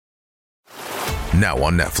Now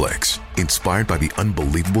on Netflix, inspired by the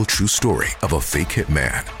unbelievable true story of a fake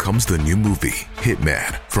hitman, comes the new movie,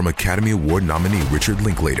 Hitman, from Academy Award nominee Richard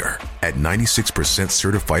Linklater. At 96%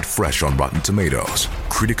 certified fresh on Rotten Tomatoes,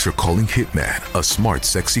 critics are calling Hitman a smart,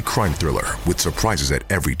 sexy crime thriller with surprises at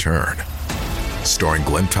every turn. Starring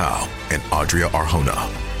Glenn Powell and Adria Arjona,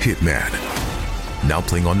 Hitman. Now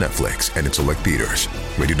playing on Netflix and in select theaters.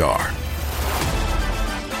 Rated R.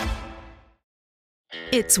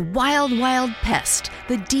 It's Wild Wild Pest,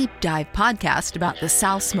 the deep dive podcast about the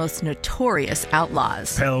South's most notorious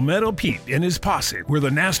outlaws. Palmetto Pete and his posse were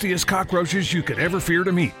the nastiest cockroaches you could ever fear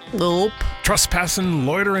to meet. Nope. Trespassing,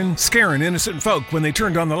 loitering, scaring innocent folk when they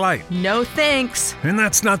turned on the light. No thanks. And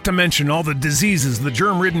that's not to mention all the diseases the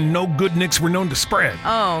germ-ridden no-good-nicks were known to spread.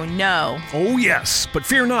 Oh, no. Oh, yes. But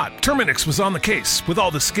fear not. Terminix was on the case with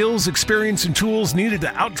all the skills, experience, and tools needed to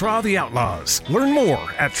outdraw the outlaws. Learn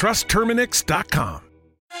more at trustterminix.com.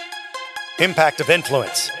 Impact of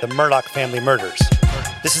Influence, the Murdaugh family murders.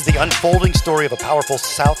 This is the unfolding story of a powerful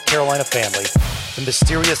South Carolina family, the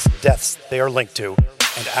mysterious deaths they are linked to,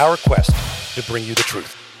 and our quest to bring you the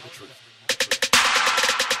truth.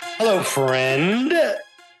 Hello, friend.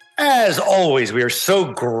 As always, we are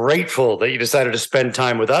so grateful that you decided to spend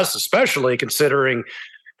time with us, especially considering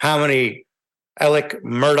how many Alec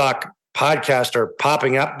Murdaugh podcasts are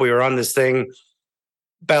popping up. We were on this thing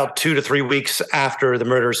about 2 to 3 weeks after the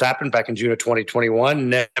murders happened back in June of 2021.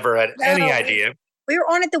 Never had any idea. We were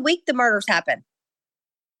on it the week the murders happened.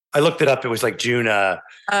 I looked it up. It was like June.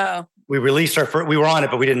 We released our first, we were on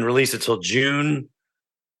it, but we didn't release it till June.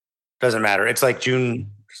 Doesn't matter. It's like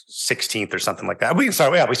June 16th or something like that. We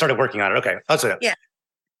started working on it. Okay. That's it. Yeah.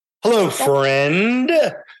 Hello, friend.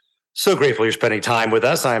 So grateful you're spending time with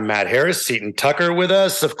us. I'm Matt Harris, Seton Tucker with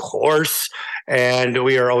us, of course. And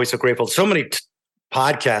we are always so grateful. So many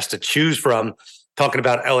podcast to choose from talking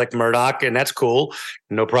about Alec Murdaugh, and that's cool.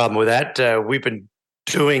 No problem with that. We've been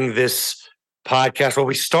doing this podcast. Well,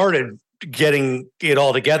 we started getting it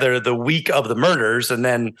all together the week of the murders, and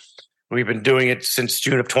then we've been doing it since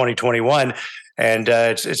June of 2021, and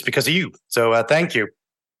it's because of you. So thank you.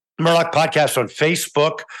 Murdaugh Podcast on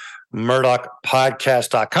Facebook,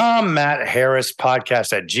 MurdaughPodcast.com, Matt Harris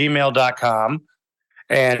Podcast at gmail.com.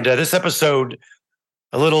 And this episode,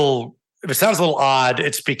 if it sounds a little odd,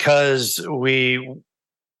 it's because we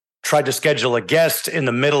tried to schedule a guest in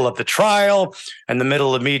the middle of the trial, in the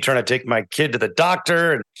middle of me trying to take my kid to the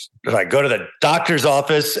doctor. And I go to the doctor's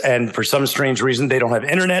office, and for some strange reason, they don't have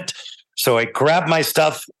internet. So I grab my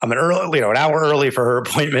stuff. I'm an hour early for her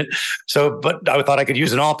appointment. But I thought I could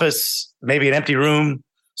use an office, maybe an empty room.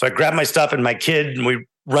 So I grab my stuff and my kid, and we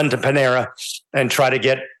run to Panera and try to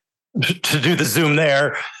get to do the Zoom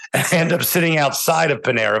there. I end up sitting outside of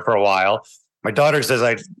Panera for a while. My daughter says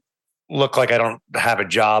I look like I don't have a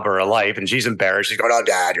job or a life, and she's embarrassed. She's going, "Oh,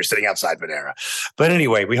 Dad, you're sitting outside Panera." But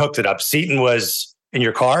anyway, we hooked it up. Seton was in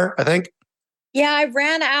your car, I think? Yeah, I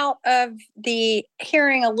ran out of the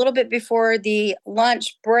hearing a little bit before the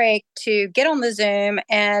lunch break to get on the Zoom,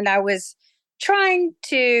 and I was trying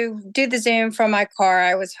to do the Zoom from my car.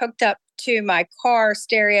 I was hooked up to my car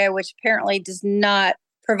stereo, which apparently does not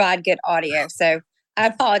provide good audio. So I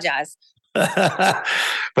apologize.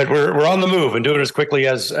 But we're on the move and doing it as quickly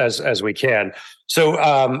as we can. So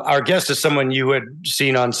our guest is someone you had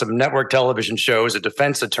seen on some network television shows, a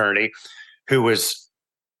defense attorney who was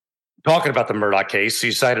talking about the Murdaugh case.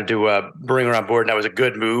 He decided to bring her on board, and that was a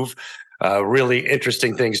good move. Really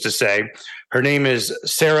interesting things to say. Her name is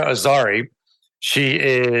Sara Azari. She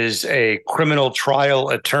is a criminal trial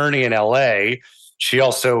attorney in LA. She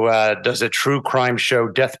also does a true crime show,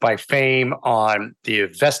 Death by Fame, on the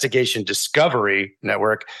Investigation Discovery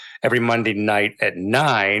Network every Monday night at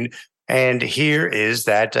 9. And here is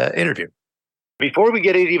that interview. Before we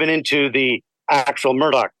get even into the actual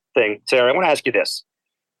Murdaugh thing, Sara, I want to ask you this.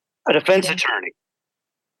 A defense attorney,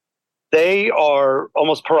 they are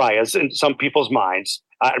almost pariahs in some people's minds.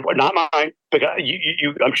 Not mine, because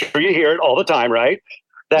I'm sure you hear it all the time, right?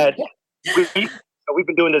 That we've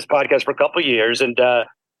been doing this podcast for a couple of years, and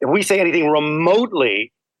if we say anything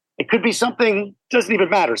remotely, it could be something, doesn't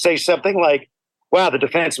even matter. Say something like, wow, the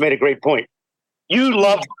defense made a great point. You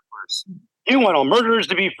love murderers. You want all murderers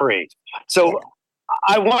to be free. So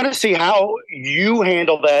I want to see how you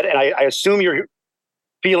handle that, and I assume you're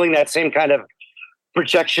feeling that same kind of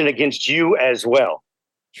projection against you as well.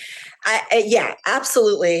 Yeah,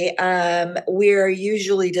 absolutely. We're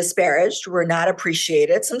usually disparaged. We're not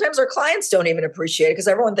appreciated. Sometimes our clients don't even appreciate it because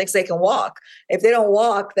everyone thinks they can walk. If they don't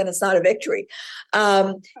walk, then it's not a victory.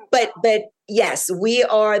 But Yes, we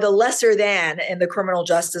are the lesser than in the criminal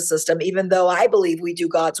justice system, even though I believe we do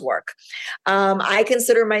God's work. I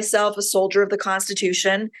consider myself a soldier of the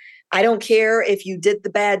Constitution. I don't care if you did the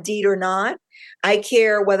bad deed or not. I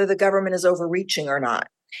care whether the government is overreaching or not.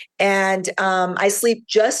 And I sleep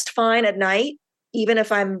just fine at night, even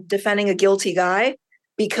if I'm defending a guilty guy,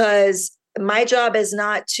 because my job is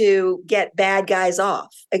not to get bad guys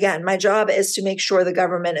off. Again, my job is to make sure the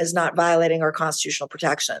government is not violating our constitutional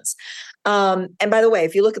protections. And by the way,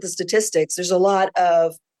 if you look at the statistics, there's a lot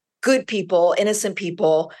of good people, innocent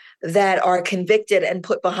people that are convicted and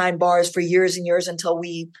put behind bars for years and years until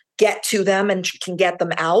we get to them and can get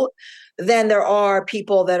them out. Then there are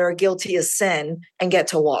people that are guilty of sin and get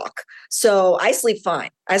to walk. So I sleep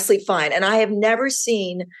fine. I sleep fine. And I have never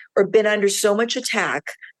seen or been under so much attack.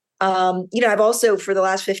 I've also, for the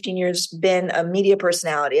last 15 years, been a media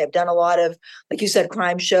personality. I've done a lot of, like you said,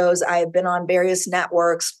 crime shows. I've been on various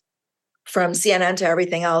networks from CNN to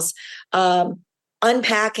everything else,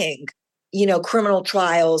 unpacking, criminal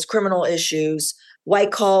trials, criminal issues,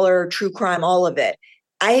 white collar, true crime, all of it.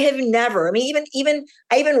 I have never, I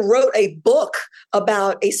even wrote a book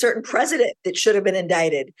about a certain president that should have been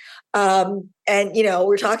indicted.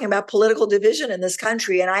 We're talking about political division in this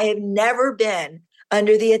country, and I have never been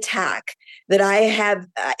under the attack that I have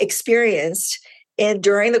experienced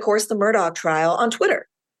during the course of the Murdaugh trial on Twitter.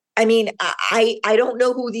 I mean, I don't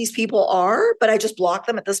know who these people are, but I just block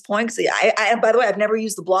them at this point. By the way, I've never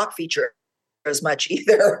used the block feature as much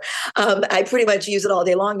either. I pretty much use it all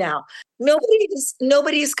day long now.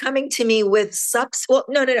 Nobody's coming to me with well,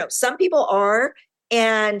 no. Some people are,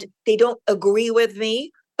 and they don't agree with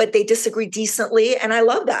me, but they disagree decently. And I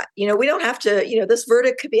love that. We don't have to, this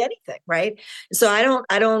verdict could be anything. Right. So I don't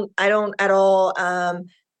at all,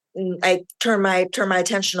 I turn my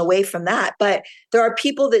attention away from that. But there are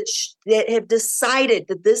people that have decided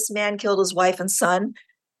that this man killed his wife and son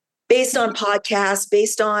based on podcasts,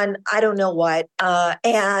 based on I don't know what,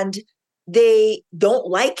 and they don't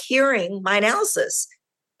like hearing my analysis.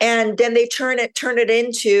 And then they turn it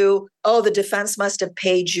into, oh, the defense must have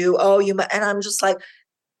paid you. Oh, and I'm just like,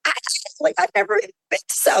 I've never been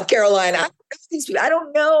to South Carolina. I don't know these people. I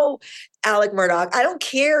don't know Alec Murdaugh. I don't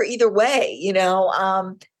care either way,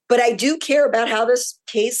 but I do care about how this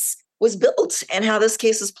case was built and how this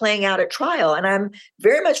case is playing out at trial. And I'm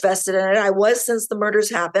very much vested in it. I was since the murders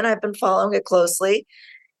happened. I've been following it closely.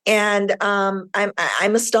 And I'm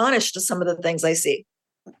astonished at some of the things I see.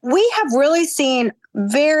 We have really seen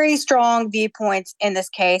very strong viewpoints in this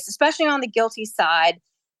case, especially on the guilty side.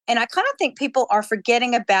 And I kind of think people are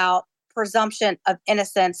forgetting about presumption of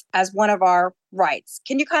innocence as one of our rights.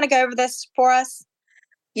 Can you kind of go over this for us?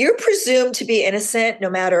 You're presumed to be innocent no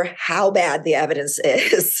matter how bad the evidence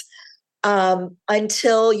is,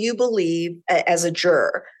 until you believe, as a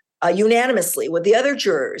juror, unanimously with the other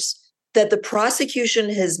jurors, that the prosecution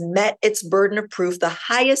has met its burden of proof, the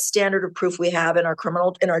highest standard of proof we have in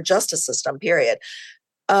our justice system, period.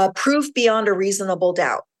 Proof beyond a reasonable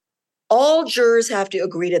doubt. All jurors have to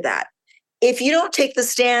agree to that. If you don't take the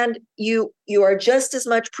stand, you are just as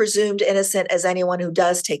much presumed innocent as anyone who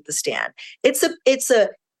does take the stand. It's a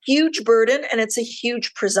huge burden and it's a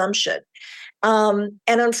huge presumption. And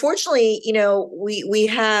unfortunately,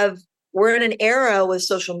 we're in an era with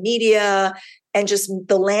social media and just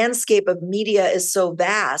the landscape of media is so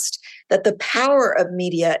vast that the power of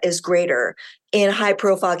media is greater in high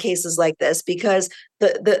profile cases like this, because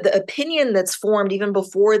the opinion that's formed even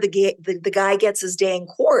before the guy gets his day in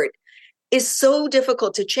court is so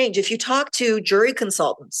difficult to change. If you talk to jury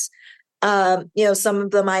consultants, some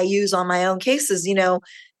of them I use on my own cases,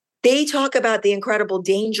 they talk about the incredible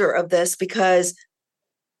danger of this, because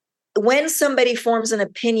when somebody forms an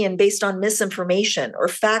opinion based on misinformation or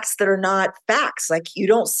facts that are not facts, like you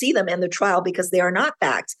don't see them in the trial because they are not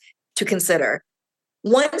facts to consider.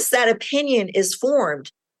 Once that opinion is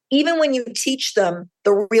formed, even when you teach them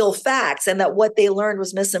the real facts and that what they learned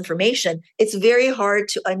was misinformation, it's very hard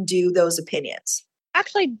to undo those opinions.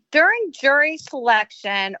 Actually, during jury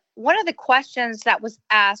selection, one of the questions that was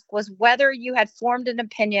asked was whether you had formed an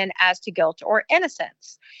opinion as to guilt or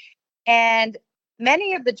innocence. And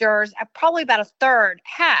many of the jurors, probably about a third,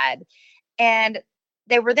 had. And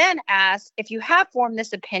they were then asked, if you have formed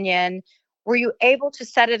this opinion, were you able to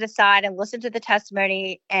set it aside and listen to the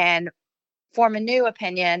testimony and form a new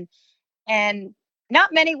opinion? And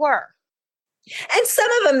not many were. And some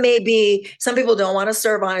of them some people don't want to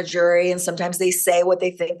serve on a jury, and sometimes they say what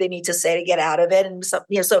they think they need to say to get out of it. And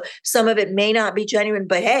so some of it may not be genuine,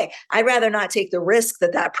 but hey, I'd rather not take the risk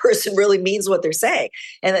that person really means what they're saying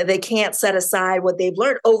and that they can't set aside what they've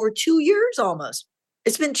learned over 2 years almost.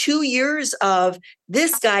 It's been 2 years of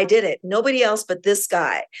this guy did it, nobody else but this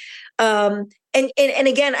guy. And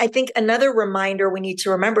again, I think another reminder we need to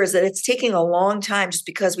remember is that it's taking a long time just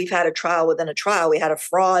because we've had a trial within a trial. We had a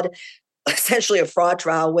fraud, essentially a fraud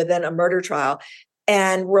trial within a murder trial.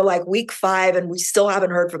 And we're like week 5 and we still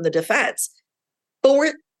haven't heard from the defense.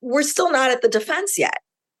 But we're still not at the defense yet.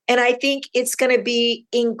 And I think it's going to be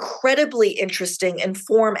incredibly interesting in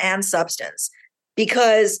form and substance,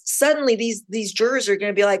 because suddenly these jurors are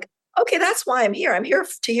going to be like, okay, that's why I'm here. I'm here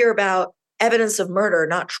to hear about evidence of murder,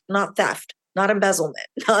 not theft, not embezzlement,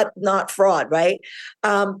 not fraud, right?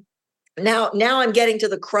 Now I'm getting to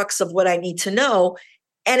the crux of what I need to know,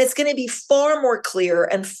 and it's going to be far more clear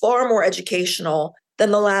and far more educational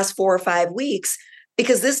than the last 4 or 5 weeks,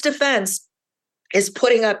 because this defense is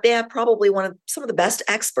putting up, they have probably some of the best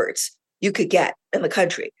experts you could get in the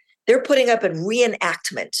country. They're putting up a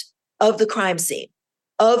reenactment of the crime scene,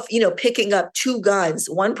 of, picking up 2 guns,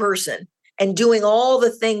 1 person, and doing all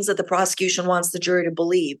the things that the prosecution wants the jury to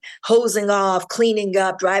believe: hosing off, cleaning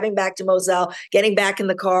up, driving back to Moselle, getting back in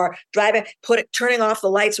the car, turning off the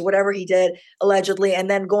lights or whatever he did allegedly, and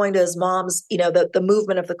then going to his mom's, the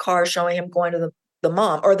movement of the car showing him going to the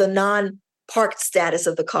mom, or the non-parked status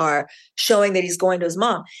of the car showing that he's going to his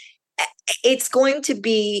mom. It's going to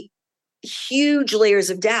be huge layers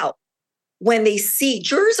of doubt when they see.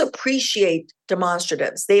 Jurors appreciate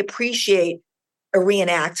demonstratives. They appreciate a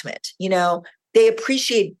reenactment. They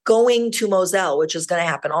appreciate going to Moselle, which is going to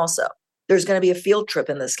happen also. There's going to be a field trip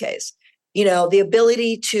in this case. The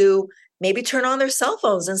ability to maybe turn on their cell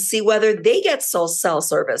phones and see whether they get cell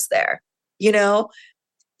service there.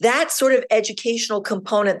 That sort of educational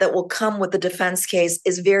component that will come with the defense case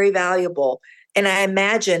is very valuable. And I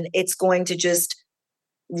imagine it's going to just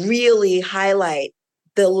really highlight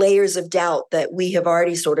the layers of doubt that we have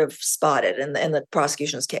already sort of spotted in the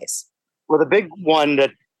prosecution's case. Well, the big one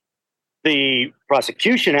that the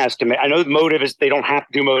prosecution has to make, I know the motive is they don't have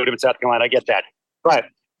to do motive in South Carolina. I get that. But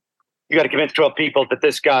you got to convince 12 people that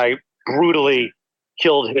this guy brutally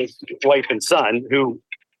killed his wife and son, who,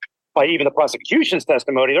 by even the prosecution's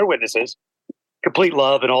testimony, their witnesses, complete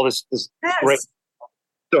love and all this Yes. great.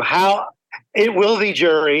 So will the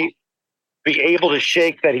jury be able to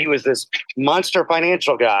shake that he was this monster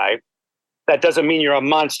financial guy? That doesn't mean you're a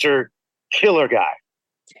monster killer guy.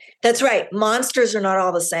 That's right. Monsters are not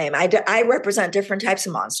all the same. I represent different types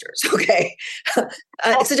of monsters. Okay.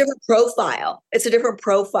 It's a different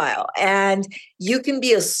profile. And you can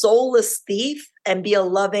be a soulless thief and be a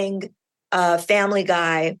loving family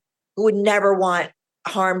guy who would never want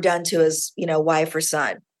harm done to his, wife or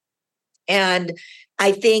son. And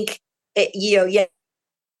I think,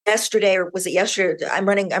 yesterday, or was it yesterday?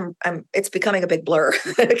 It's becoming a big blur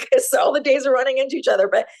because all the days are running into each other.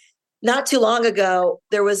 But not too long ago,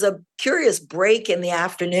 there was a curious break in the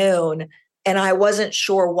afternoon, and I wasn't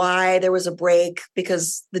sure why there was a break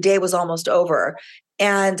because the day was almost over.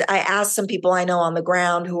 And I asked some people I know on the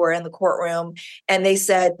ground who were in the courtroom, and they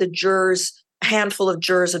said a handful of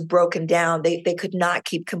jurors had broken down. They could not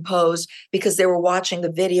keep composed because they were watching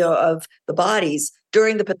the video of the bodies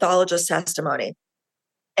during the pathologist's testimony.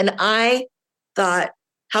 And I thought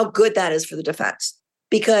how good that is for the defense,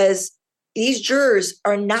 because these jurors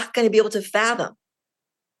are not going to be able to fathom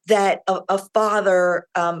that a father,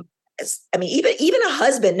 even a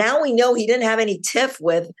husband. Now we know he didn't have any tiff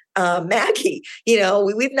with Maggie.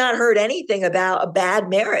 We've not heard anything about a bad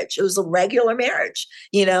marriage. It was a regular marriage,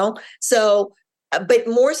 So, but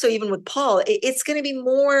more so even with Paul, it's going to be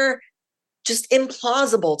more just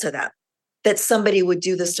implausible to them that somebody would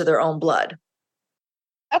do this to their own blood.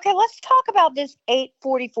 Okay, let's talk about this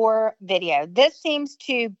 844 video. This seems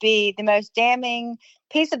to be the most damning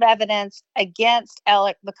piece of evidence against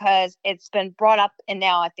Alec because it's been brought up in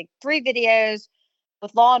now, I think, 3 videos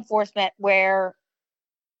with law enforcement where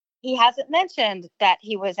he hasn't mentioned that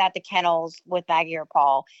he was at the kennels with Maggie or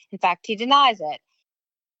Paul. In fact, he denies it.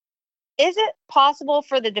 Is it possible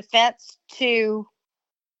for the defense to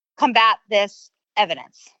combat this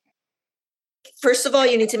evidence? First of all,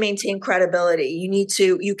 you need to maintain credibility.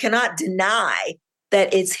 You cannot deny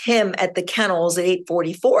that it's him at the kennels at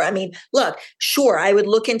 844. I mean, look, sure, I would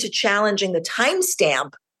look into challenging the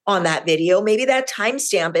timestamp on that video. Maybe that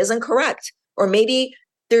timestamp isn't correct, or maybe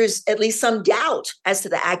there's at least some doubt as to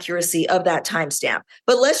the accuracy of that timestamp.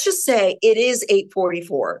 But let's just say it is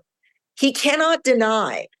 844. He cannot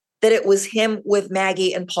deny that it was him with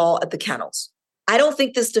Maggie and Paul at the kennels. I don't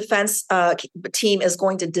think this defense team is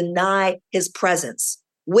going to deny his presence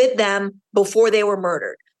with them before they were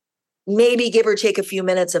murdered. Maybe give or take a few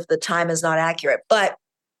minutes if the time is not accurate. But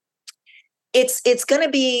it's going to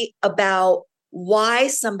be about why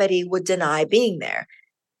somebody would deny being there.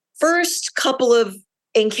 First couple of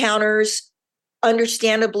encounters,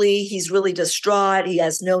 understandably, he's really distraught. He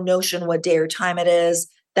has no notion what day or time it is.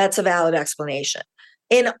 That's a valid explanation.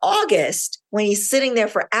 In August, when he's sitting there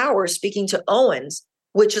for hours speaking to Owens,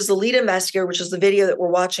 which is the lead investigator, which is the video that we're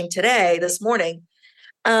watching today, this morning,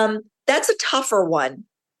 that's a tougher one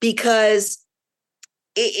because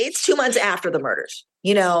it's 2 months after the murders.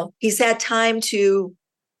 He's had time to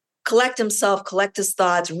collect himself, collect his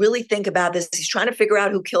thoughts, really think about this. He's trying to figure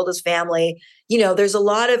out who killed his family. There's a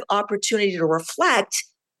lot of opportunity to reflect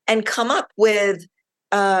and come up with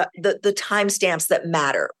the timestamps that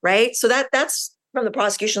matter, right? So that's from the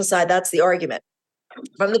prosecution side, that's the argument.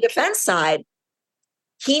 From the defense side,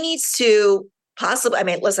 he needs to possibly,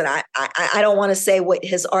 listen, I don't want to say what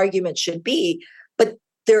his argument should be, but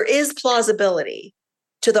there is plausibility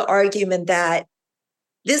to the argument that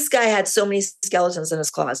this guy had so many skeletons in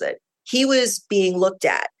his closet. He was being looked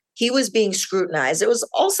at. He was being scrutinized. It was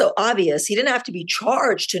also obvious he didn't have to be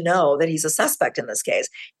charged to know that he's a suspect in this case.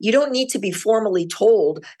 You don't need to be formally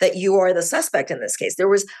told that you are the suspect in this case. There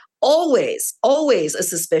was always a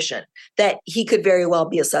suspicion that he could very well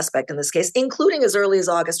be a suspect in this case, including as early as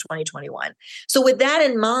August 2021. So with that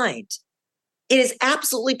in mind, it is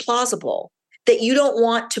absolutely plausible that you don't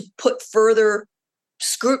want to put further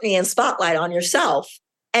scrutiny and spotlight on yourself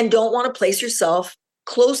and don't want to place yourself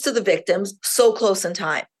close to the victims, so close in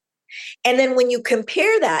time. And then when you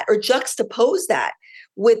compare that or juxtapose that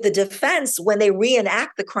with the defense, when they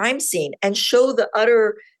reenact the crime scene and show the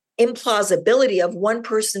utter implausibility of one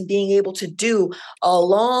person being able to do a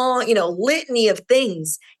long, litany of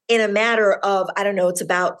things in a matter of, it's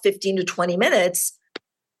about 15 to 20 minutes,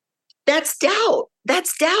 that's doubt.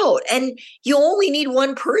 That's doubt. And you only need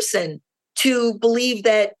one person to believe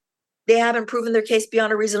that they haven't proven their case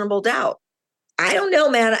beyond a reasonable doubt. I don't know,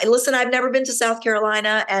 man. Listen, I've never been to South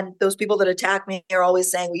Carolina, and those people that attack me are always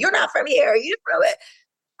saying, well, you're not from here. You're from it.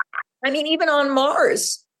 Even on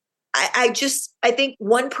Mars, I think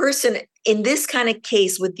one person in this kind of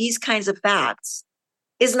case with these kinds of facts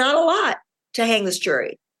is not a lot to hang this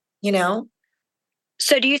jury,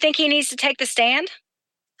 So do you think he needs to take the stand?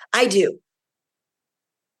 I do.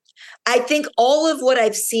 I think all of what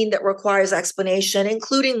I've seen that requires explanation,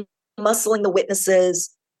 including muscling the witnesses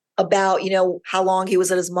about, how long he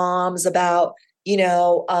was at his mom's, about,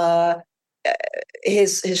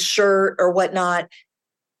 his shirt or whatnot.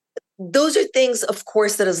 Those are things, of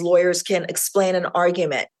course, that as lawyers can explain an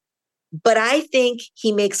argument. But I think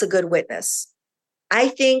he makes a good witness. I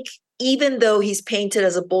think even though he's painted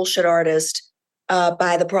as a bullshit artist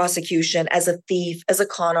by the prosecution, as a thief, as a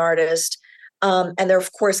con artist, and they're,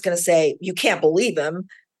 of course, going to say, you can't believe him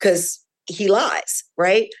because he lies,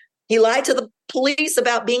 right? He lied to the police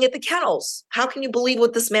about being at the kennels. How can you believe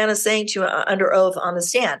what this man is saying to you under oath on the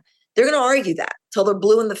stand? They're going to argue that till they're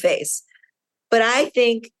blue in the face. But I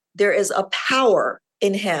think there is a power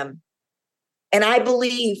in him. And I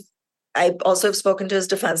believe, I also have spoken to his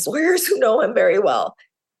defense lawyers who know him very well.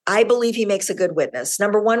 I believe he makes a good witness.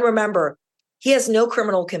 Number one, remember, he has no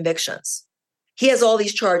criminal convictions. He has all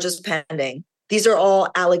these charges pending. These are all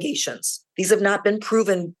allegations. These have not been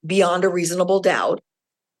proven beyond a reasonable doubt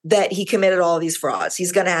that he committed all these frauds.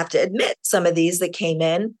 He's going to have to admit some of these that came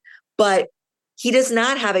in, but he does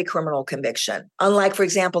not have a criminal conviction, unlike, for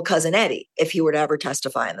example, Cousin Eddie, if he were to ever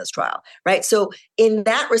testify in this trial, right? So in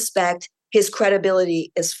that respect, his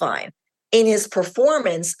credibility is fine. In his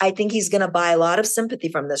performance, I think he's going to buy a lot of sympathy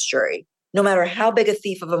from this jury, no matter how big a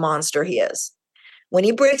thief of a monster he is. When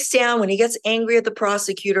he breaks down, when he gets angry at the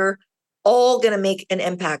prosecutor, all going to make an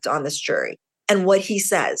impact on this jury and what he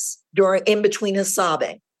says in between his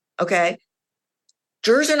sobbing. Okay.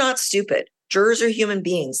 Jurors are not stupid. Jurors are human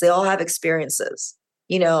beings. They all have experiences.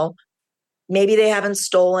 Maybe they haven't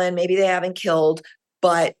stolen, maybe they haven't killed,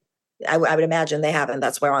 but I would imagine they haven't.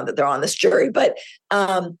 That's why they're on this jury. But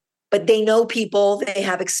they know people, they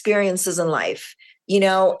have experiences in life,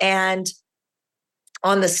 and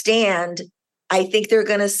on the stand, I think they're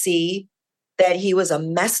going to see that he was a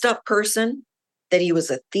messed up person, that he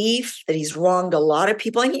was a thief, that he's wronged a lot of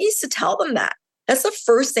people. And he needs to tell them that. That's the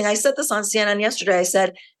first thing. I said this on CNN yesterday. I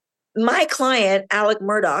said, my client, Alec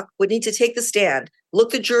Murdaugh, would need to take the stand,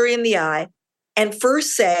 look the jury in the eye, and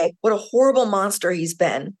first say what a horrible monster he's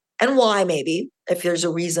been and why, maybe, if there's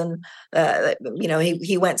a reason,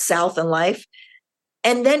 he went south in life.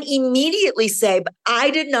 And then immediately say, but I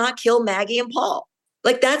did not kill Maggie and Paul.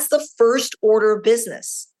 That's the first order of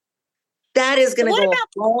business. That is going to go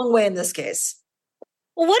a long way in this case.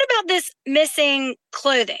 Well, what about this missing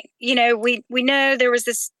clothing? We know there was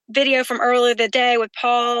this video from earlier the day with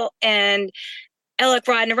Paul and Alec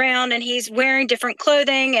riding around and he's wearing different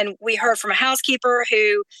clothing. And we heard from a housekeeper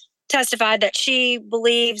who testified that she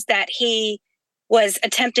believes that he was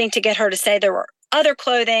attempting to get her to say there were other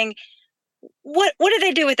clothing. What do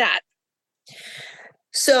they do with that?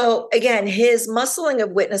 So again, his muscling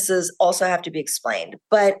of witnesses also have to be explained.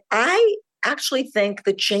 But I actually think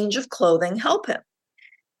the change of clothing helped him.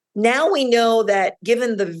 Now we know that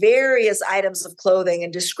given the various items of clothing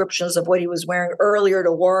and descriptions of what he was wearing earlier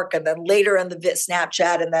to work and then later in the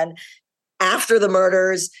Snapchat and then after the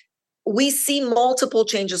murders, we see multiple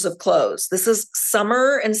changes of clothes. This is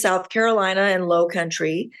summer in South Carolina and low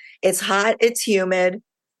country. It's hot, it's humid.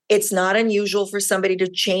 It's not unusual for somebody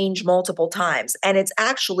to change multiple times. And it's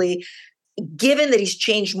actually, given that he's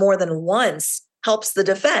changed more than once, helps the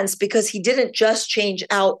defense because he didn't just change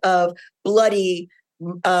out of bloody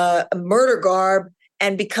murder garb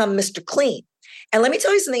and become Mr. Clean. And let me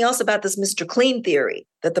tell you something else about this Mr. Clean theory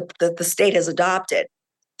that the state has adopted.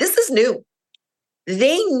 This is new.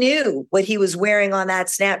 They knew what he was wearing on that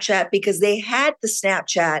Snapchat because they had the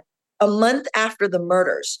Snapchat a month after the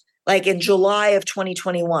murders, like in July of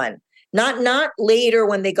 2021. Not later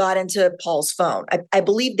when they got into Paul's phone. I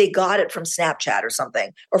believe they got it from Snapchat or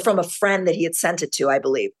something, or from a friend that he had sent it to, I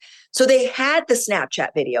believe. So they had the Snapchat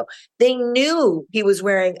video. They knew he was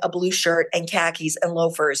wearing a blue shirt and khakis and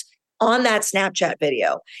loafers on that Snapchat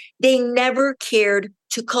video. They never cared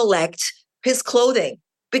to collect his clothing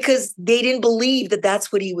because they didn't believe that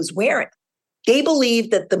that's what he was wearing. They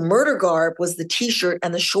believed that the murder garb was the T-shirt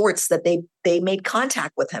and the shorts that they made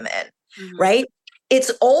contact with him in, right?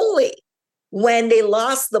 It's only when they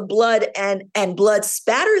lost the blood and blood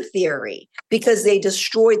spatter theory because they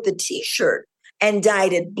destroyed the T-shirt and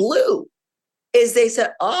dyed it blue is they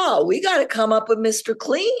said, oh, we got to come up with Mr.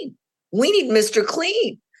 Clean. We need Mr.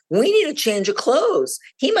 Clean. We need a change of clothes.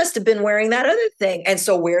 He must have been wearing that other thing. And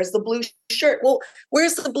so where's the blue shirt? Well,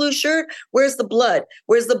 where's the blue shirt? Where's the blood?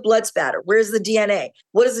 Where's the blood spatter? Where's the DNA?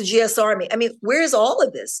 What does the GSR mean? I mean, where's all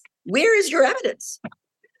of this? Where is your evidence?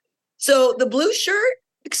 So the blue shirt,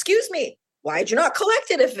 excuse me, why'd you not collect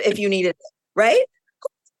it if you needed it, right?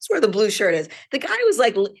 That's where the blue shirt is. The guy was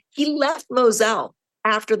like, he left Moselle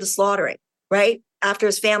after the slaughtering, right? After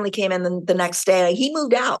his family came in the next day, he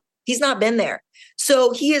moved out. He's not been there.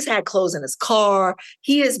 So he has had clothes in his car.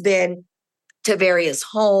 He has been to various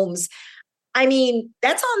homes. I mean,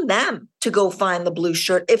 that's on them to go find the blue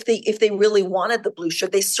shirt. If they really wanted the blue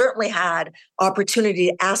shirt, they certainly had opportunity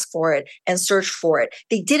to ask for it and search for it.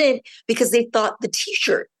 They didn't because they thought the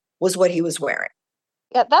T-shirt was what he was wearing.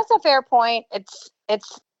 Yeah, that's a fair point.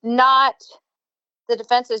 It's not the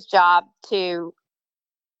defense's job to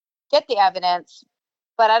get the evidence,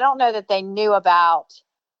 but I don't know that they knew about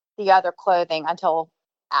the other clothing until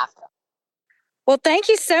after. Well, thank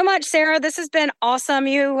you so much, Sara. This has been awesome.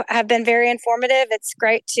 You have been very informative. It's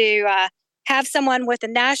great to have someone with a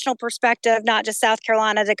national perspective, not just South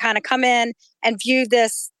Carolina, to kind of come in and view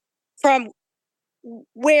this from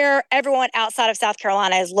where everyone outside of South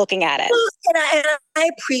Carolina is looking at it. Well, and I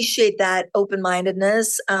appreciate that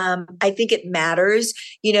open-mindedness. I think it matters.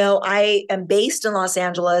 You know, I am based in Los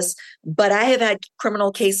Angeles, but I have had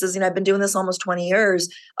criminal cases, I've been doing this almost 20 years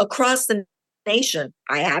across the nation.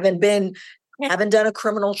 I haven't done a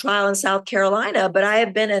criminal trial in South Carolina, but I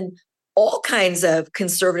have been in all kinds of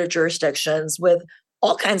conservative jurisdictions with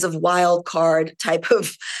all kinds of wild card type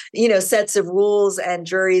of, sets of rules and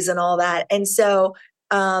juries and all that. And so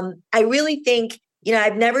I really think,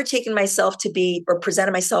 I've never taken myself to be or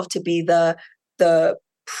presented myself to be the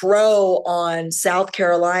pro on South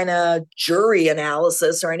Carolina jury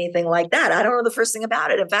analysis or anything like that. I don't know the first thing about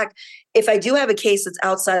it. In fact, if I do have a case that's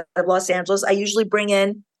outside of Los Angeles, I usually bring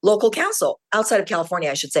in local counsel, outside of California,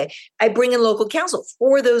 I should say. I bring in local counsel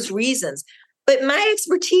for those reasons. But my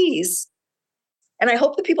expertise, and I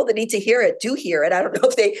hope the people that need to hear it do hear it. I don't know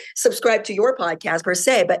if they subscribe to your podcast per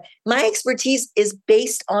se, but my expertise is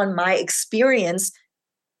based on my experience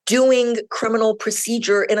doing criminal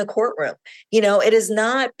procedure in a courtroom. It is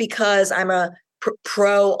not because I'm a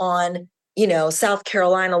pro on, South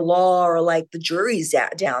Carolina law or like the juries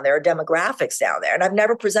down there, or demographics down there. And I've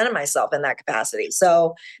never presented myself in that capacity.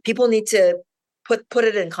 So people need to put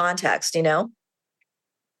it in context,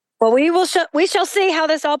 Well, we shall see how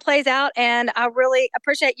this all plays out. And I really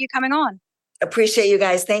appreciate you coming on. Appreciate you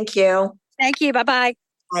guys. Thank you. Thank you. Bye-bye.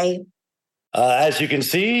 Bye. As you can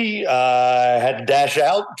see, I had to dash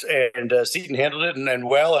out, and Seton handled it and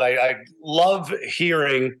well. And I love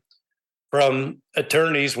hearing from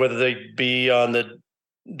attorneys, whether they be on the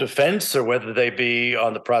defense or whether they be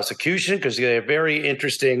on the prosecution, because they have very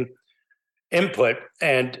interesting input.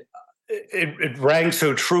 And it rang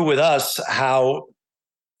so true with us how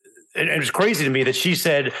it's crazy to me that she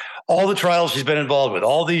said all the trials she's been involved with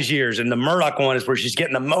all these years, and the Murdoch one is where she's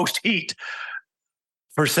getting the most heat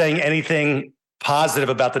for saying anything positive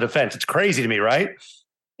about the defense. It's crazy to me, right?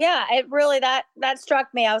 Yeah, it really, that struck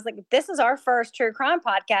me. I was like, this is our first true crime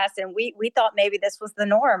podcast, and we thought maybe this was the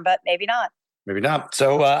norm, but maybe not. Maybe not.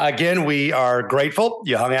 So again, we are grateful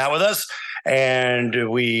you hung out with us, and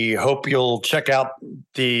we hope you'll check out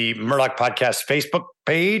the Murdoch Podcast Facebook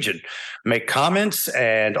page and make comments,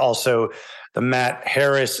 and also the Matt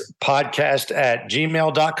Harris Podcast at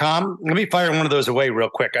gmail.com. Let me fire one of those away real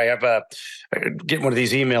quick. I have get one of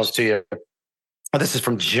these emails to you. This is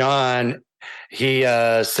from John. He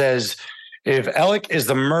says, if Alec is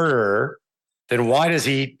the murderer, then why does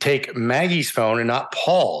he take Maggie's phone and not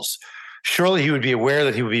Paul's? Surely he would be aware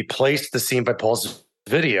that he would be placed at the scene by Paul's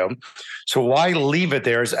video. So why leave it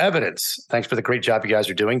there as evidence? Thanks for the great job you guys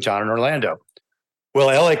are doing, John in Orlando.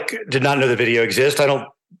 Well, Alec did not know the video exists. I'm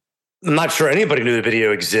not sure anybody knew the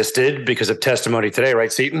video existed because of testimony today,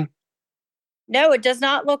 right, Seaton? No, it does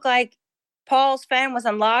not look like Paul's phone was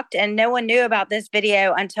unlocked, and no one knew about this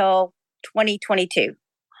video until 2022.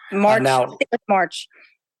 March.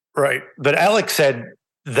 Right. But Alec said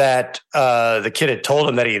that the kid had told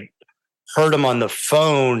him that he heard him on the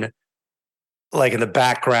phone, like in the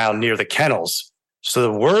background near the kennels. So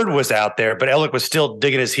the word was out there, but Alec was still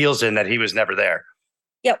digging his heels in that he was never there.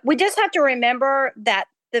 Yeah, we just have to remember that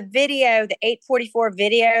the video, the 844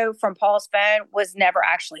 video from Paul's phone, was never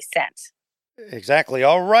actually sent. Exactly.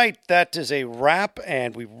 All right. That is a wrap,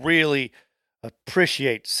 and we really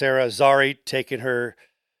appreciate Sara Azari taking her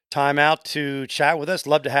time out to chat with us.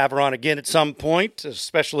 Love to have her on again at some point,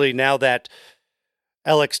 especially now that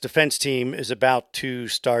Alec's defense team is about to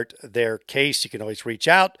start their case. You can always reach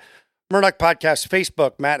out. Murdoch Podcast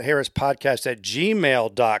Facebook, Matt Harris Podcast at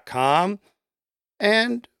gmail.com.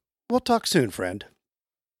 And we'll talk soon, friend.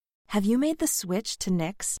 Have you made the switch to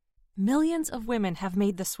Knix? Millions of women have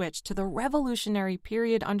made the switch to the revolutionary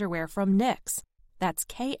period underwear from Knix. That's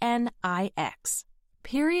Knix.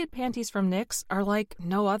 Period panties from Knix are like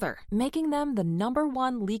no other, making them the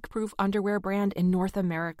 #1 leak-proof underwear brand in North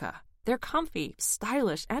America. They're comfy,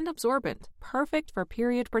 stylish, and absorbent, perfect for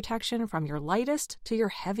period protection from your lightest to your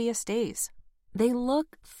heaviest days. They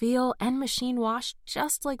look, feel, and machine wash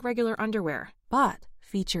just like regular underwear, but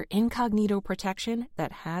feature incognito protection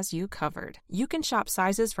that has you covered. You can shop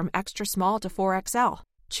sizes from extra small to 4XL.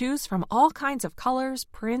 Choose from all kinds of colors,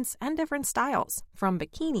 prints, and different styles, from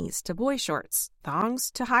bikinis to boy shorts, thongs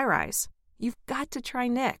to high-rise. You've got to try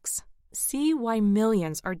Knix. See why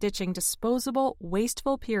millions are ditching disposable,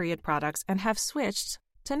 wasteful period products and have switched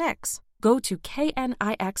to Knix. Go to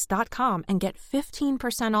knix.com and get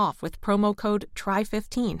 15% off with promo code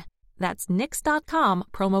TRY15. That's knix.com,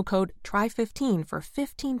 promo code TRY15 for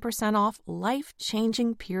 15% off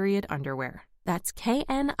life-changing period underwear. That's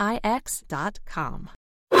knix.com.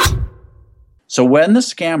 So when the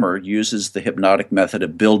scammer uses the hypnotic method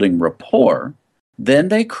of building rapport, then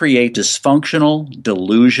they create dysfunctional,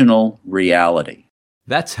 delusional reality.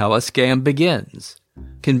 That's how a scam begins.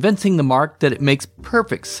 Convincing the mark that it makes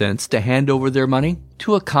perfect sense to hand over their money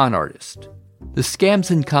to a con artist. The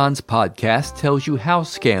Scams and Cons podcast tells you how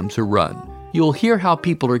scams are run. You'll hear how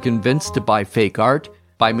people are convinced to buy fake art,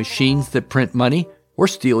 buy machines that print money, or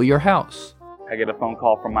steal your house. I get a phone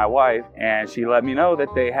call from my wife, and she let me know that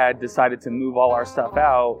they had decided to move all our stuff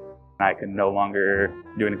out. I could no longer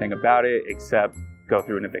do anything about it except go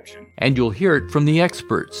through an eviction. And you'll hear it from the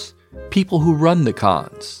experts, people who run the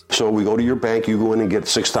cons. So we go to your bank, you go in and get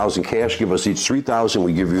 $6,000 cash, give us each $3,000,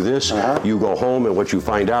 we give you this. You go home, and what you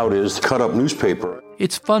find out is cut up newspaper.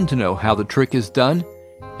 It's fun to know how the trick is done,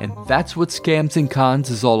 and that's what Scams and Cons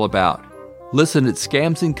is all about. Listen at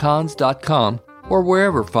scamsandcons.com or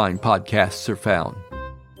wherever fine podcasts are found.